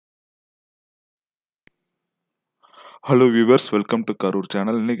Hello viewers, welcome to KARUR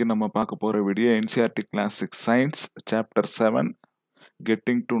channel. இன்னைக்கு நம்ம பார்க்க போற video NCERT Class-VI Science Chapter-7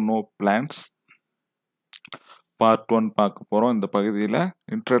 Getting to Know Plants Part-1 பார்க்க போறோம். இந்த பகுதியில்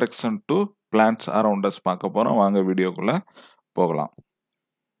Introduction to Plants Around Us பார்க்க போறோம். வாங்க வீடியோக்குள்ள போகலாம்.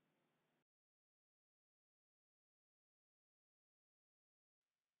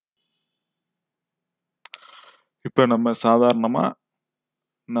 இப்போ நம்ம சாதாரணமா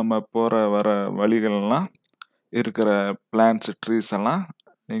நம்ம போற வர வழிகள்லாம் இருக்கிற பிளான்ட்ஸ் ட்ரீஸ் எல்லாம்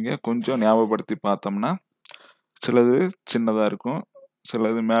நீங்க கொஞ்சம் ஞாபகப்படுத்தி பார்த்தோம்னா சிலது சின்னதா இருக்கும்,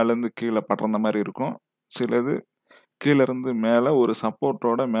 சிலது மேலேருந்து கீழே படர்ந்த மாதிரி இருக்கும், சிலது கீழே இருந்து மேலே ஒரு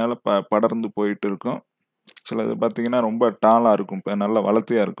சப்போர்ட்டோட மேலே படர்ந்து போயிட்டு இருக்கும், சிலது பார்த்தீங்கன்னா ரொம்ப டாலாக இருக்கும், இப்போ நல்ல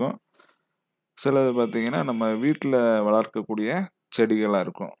வளர்த்தியாக இருக்கும், சிலது பார்த்தீங்கன்னா நம்ம வீட்டில் வளர்க்கக்கூடிய செடிகளாக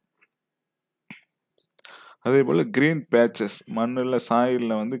இருக்கும். அதே போல் க்ரீன் பேச்சஸ், மண்ணில்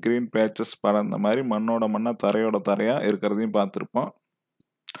சாயிலில் வந்து க்ரீன் பேச்சஸ் பறந்த மாதிரி மண்ணோட மண்ணாக தரையோட தரையாக இருக்கிறதையும் பார்த்துருப்போம்.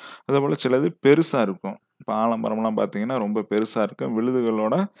 அதே போல் சிலது பெருசாக இருக்கும், இப்போ ஆலமரம்லாம் பார்த்தீங்கன்னா ரொம்ப பெருசாக இருக்கும்,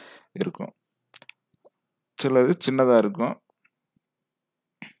 விழுதுகளோட இருக்கும். சிலது சின்னதாக இருக்கும்,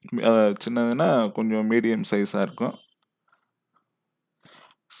 சின்னதுன்னா கொஞ்சம் மீடியம் சைஸாக இருக்கும்.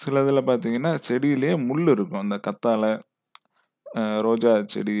 சிலதில் பார்த்தீங்கன்னா செடியிலேயே முள் இருக்கும், அந்த கத்தாழை, ரோஜா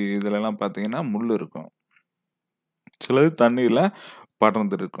செடி இதிலெல்லாம் பார்த்தீங்கன்னா முள் இருக்கும். சிலது தண்ணியில்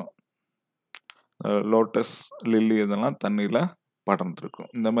படர்ந்துருக்கும், லோட்டஸ், லில்லி இதெல்லாம் தண்ணியில் படர்ந்துருக்கும்.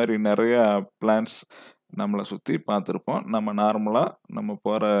 இந்த மாதிரி நிறையா பிளான்ட்ஸ் நம்மளை சுற்றி பார்த்துருப்போம். நம்ம நார்மலாக நம்ம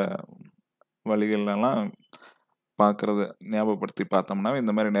போகிற வழிகளெல்லாம் பார்க்குறத ஞாபகப்படுத்தி பார்த்தோம்னா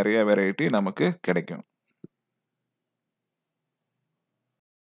இந்த மாதிரி நிறைய வெரைட்டி நமக்கு கிடைக்கும்.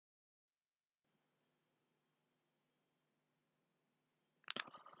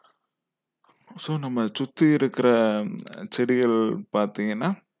 ஸோ நம்ம சுற்றி இருக்கிற செடிகள் பார்த்தீங்கன்னா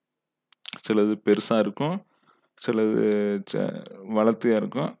சிலது பெருசாக இருக்கும், சிலது வளர்த்தியாக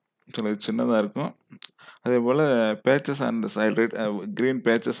இருக்கும், சிலது சின்னதாக இருக்கும். அதே போல் patches and soil rate, green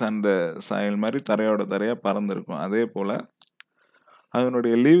patches and soil மாதிரி தரையோட தரையாக பறந்துருக்கும். அதே போல்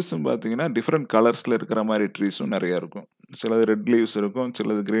அதனுடைய லீவ்ஸும் பார்த்தீங்கன்னா டிஃப்ரெண்ட் கலர்ஸில் இருக்கிற மாதிரி ட்ரீஸும் நிறையா இருக்கும். சிலது ரெட் லீவ்ஸ் இருக்கும்,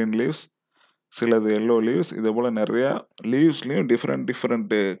 சிலது க்ரீன் லீவ்ஸ், சிலது எல்லோ லீவ்ஸ். இதே போல் நிறையா லீவ்ஸ்லேயும்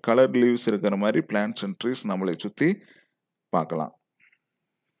டிஃப்ரெண்ட் கலர் லீவ்ஸ் இருக்கிற மாதிரி பிளான்ட்ஸ் அண்ட் ட்ரீஸ் நம்மளை சுற்றி பார்க்கலாம்.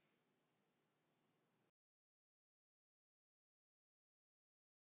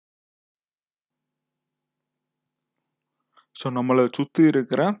 ஸோ நம்மளை சுற்றி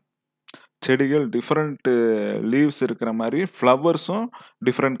இருக்கிற செடிகள் டிஃப்ரெண்ட் லீவ்ஸ் இருக்கிற மாதிரி ஃப்ளவர்ஸும்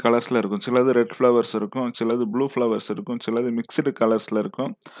டிஃப்ரெண்ட் கலர்ஸில் இருக்கும். சிலது ரெட் ஃப்ளவர்ஸ் இருக்கும், சிலது ப்ளூ ஃப்ளவர்ஸ் இருக்கும், சிலது மிக்சடு கலர்ஸில்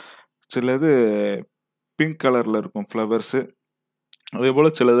இருக்கும், சிலது பிங்க் கலரில் இருக்கும் ஃப்ளவர்ஸு. அதே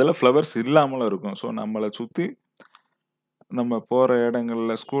போல் சிலதில் ஃப்ளவர்ஸ் இல்லாமலும் இருக்கும். ஸோ நம்மளை சுற்றி நம்ம போகிற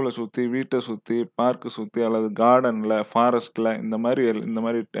இடங்களில், ஸ்கூலை சுற்றி, வீட்டை சுற்றி, பார்க்கு சுற்றி அல்லது கார்டனில், ஃபாரஸ்ட்டில் இந்த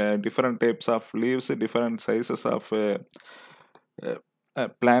மாதிரி different types of leaves, different sizes of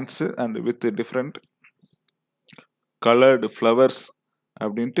plants and with different coloured flowers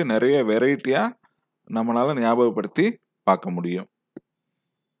அப்படின்ட்டு நிறைய வெரைட்டியாக நம்மளால் ஞாபகப்படுத்தி பார்க்க முடியும்.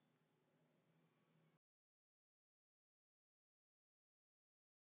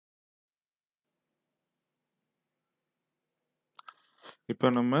 இப்போ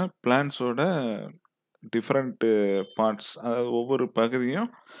நம்ம பிளான்ட்ஸோட டிஃப்ரெண்ட் பார்ட்ஸ், அதாவது ஒவ்வொரு பகுதியும்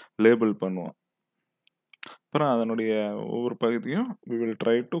லேபிள் பண்ணுவோம். அப்புறம் அதனுடைய ஒவ்வொரு பகுதியும் we will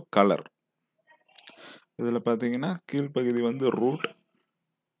try to color. இதில் பார்த்தீங்கன்னா கீழ்ப்பகுதி வந்து ரூட்,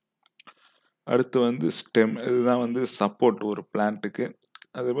 அடுத்து வந்து ஸ்டெம், இதுதான் வந்து சப்போர்ட் ஒரு பிளான்ட்டுக்கு.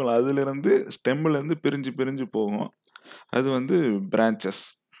 அதே போல் அதிலிருந்து ஸ்டெம்மிலேருந்து பிரிஞ்சு பிரிஞ்சு போகும், அது வந்து பிரான்ச்சஸ்.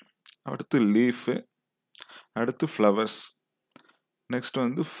 அடுத்து லீஃபு, அடுத்து ஃப்ளவர்ஸ், நெக்ஸ்ட்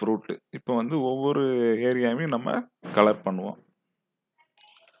வந்து ஃப்ரூட்டு. இப்போ வந்து ஒவ்வொரு ஏரியாவையும் நம்ம கலர் பண்ணுவோம்.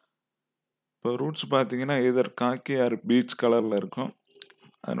 இப்போ ரூட்ஸ் பார்த்தீங்கன்னா எதர் காக்கி ஆர் பீச் கலரில் இருக்கும்,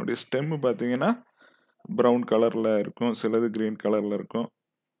 அதனுடைய ஸ்டெம்மு பார்த்தீங்கன்னா ப்ரௌன் கலரில் இருக்கும், சிலது க்ரீன் கலரில் இருக்கும்.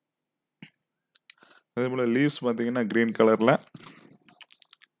 அதே போல் லீவ்ஸ் பார்த்தீங்கன்னா க்ரீன் கலரில்,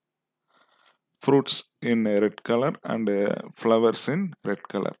 fruits in red colour and flowers in red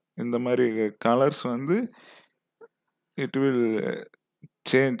colour. இந்த மாதிரி கலர்ஸ் வந்து இட் வில்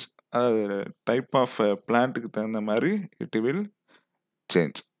சேஞ்ச், அதாவது டைப் ஆஃப் பிளான்ட்டுக்கு தகுந்த மாதிரி இட் வில்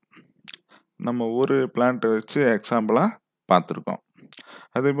சேஞ்ச். நம்ம ஒரு பிளான்ட்டை வச்சு எக்ஸாம்பிளாக பார்த்துருக்கோம்.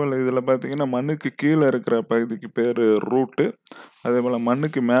 அதே போல் இதில் பார்த்தீங்கன்னா மண்ணுக்கு கீழே இருக்கிற பகுதிக்கு பேர் ரூட்டு, அதே போல்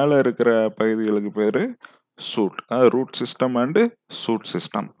மண்ணுக்கு மேலே இருக்கிற பகுதிகளுக்கு பேர் சூட், அதாவது root system and suit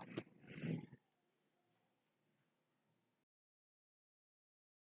system.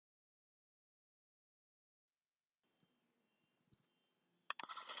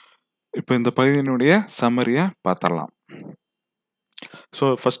 இப்போ இந்த பகுதியினுடைய சம்மரியை பார்த்துடலாம். ஸோ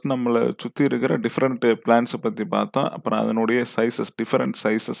ஃபர்ஸ்ட் நம்மளை சுற்றி இருக்கிற டிஃப்ரெண்ட் பிளான்ஸை பற்றி பார்த்தோம். அப்புறம் அதனுடைய சைஸஸ், டிஃப்ரெண்ட்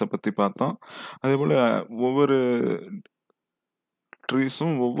சைஸஸை பற்றி பார்த்தோம். அதே போல் ஒவ்வொரு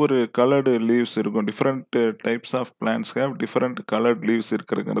ட்ரீஸும் ஒவ்வொரு கலர்டு லீவ்ஸ் இருக்கும். Different types of plants have different coloured leaves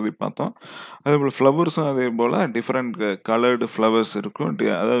இருக்கிறங்கிறதை பார்த்தோம். அதே போல் ஃப்ளவர்ஸும் அதே போல் டிஃப்ரெண்ட் கலர்டு ஃப்ளவர்ஸ் இருக்கும்.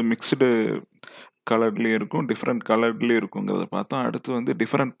 அதாவது மிக்ஸ்டு கலர்லேயும் இருக்கும், டிஃப்ரெண்ட் கலர்லேயும் இருக்குங்கிறத பார்த்தோம். அடுத்து வந்து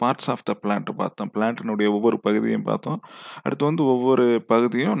different parts of the plant பார்த்தோம். பிளான்ட்டினுடைய ஒவ்வொரு பகுதியும் பார்த்தோம். அடுத்து வந்து ஒவ்வொரு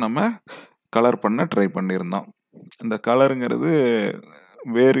பகுதியும் நம்ம கலர் பண்ண ட்ரை பண்ணியிருந்தோம். இந்த கலருங்கிறது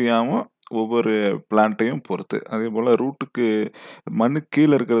வேரியாகவும் ஒவ்வொரு பிளான்ட்டையும் பொறுத்து. அதே போல் ரூட்டுக்கு மண்ணுக்கு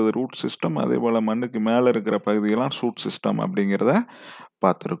கீழே இருக்கிறது ரூட் சிஸ்டம், அதே போல் மண்ணுக்கு மேலே இருக்கிற பகுதியெல்லாம் ஷூட் சிஸ்டம் அப்படிங்கிறத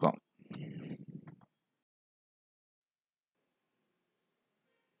பார்த்துருக்கோம்.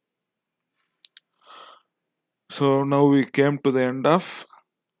 So now we came to the end of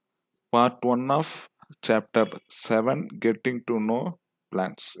Part 1 of Chapter-7 Getting to Know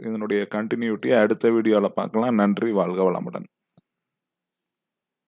Plants. இதனுடைய கண்டினியூட்டியை அடுத்த வீடியோவில் பார்க்கலாம். நன்றி, வாழ்க வளமுடன்.